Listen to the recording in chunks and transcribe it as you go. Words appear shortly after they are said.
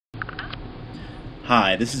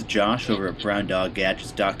Hi, this is Josh over at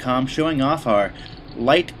BrownDogGadgets.com showing off our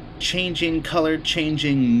light changing, color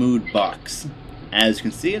changing mood box. As you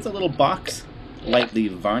can see, it's a little box, lightly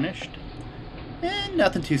varnished, and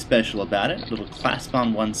nothing too special about it. A little clasp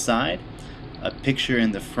on one side, a picture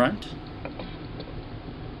in the front.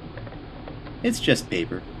 It's just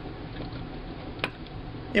paper.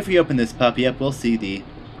 If we open this puppy up, we'll see the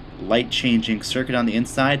light changing circuit on the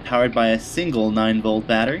inside, powered by a single 9-volt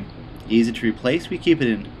battery. Easy to replace. We keep it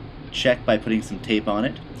in check by putting some tape on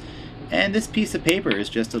it. And this piece of paper is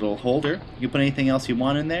just a little holder. You can put anything else you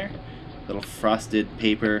want in there. Little frosted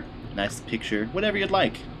paper, nice picture, whatever you'd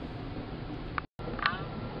like.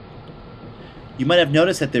 You might have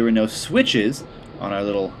noticed that there were no switches on our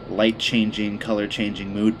little light changing, color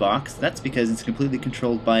changing mood box. That's because it's completely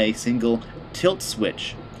controlled by a single tilt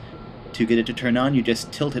switch. To get it to turn on, you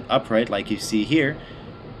just tilt it upright like you see here,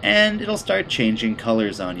 and it'll start changing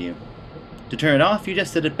colors on you. To turn it off, you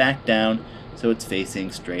just set it back down so it's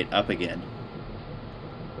facing straight up again.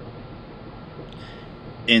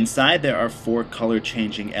 Inside there are 4 color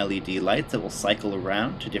changing LED lights that will cycle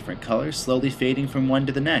around to different colors, slowly fading from one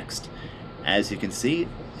to the next. As you can see,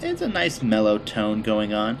 it's a nice mellow tone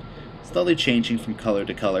going on, slowly changing from color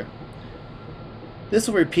to color. This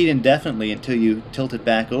will repeat indefinitely until you tilt it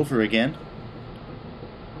back over again.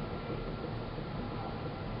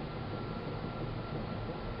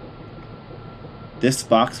 This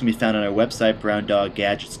box can be found on our website,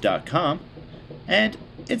 BrownDogGadgets.com, and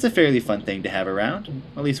it's a fairly fun thing to have around.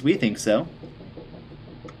 At least we think so.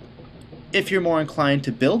 If you're more inclined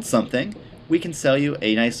to build something, we can sell you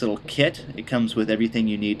a nice little kit. It comes with everything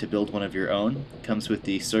you need to build one of your own. It comes with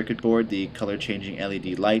the circuit board, the color-changing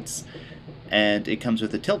LED lights, and it comes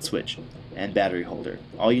with a tilt switch and battery holder.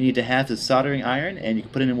 All you need to have is a soldering iron, and you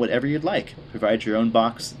can put it in whatever you'd like. Provide your own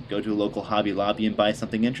box, go to a local Hobby Lobby and buy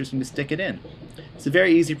something interesting to stick it in. It's a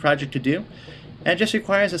very easy project to do, and it just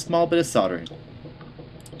requires a small bit of soldering.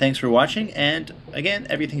 Thanks for watching, and again,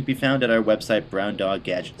 everything can be found at our website,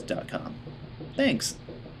 BrownDogGadgets.com. Thanks!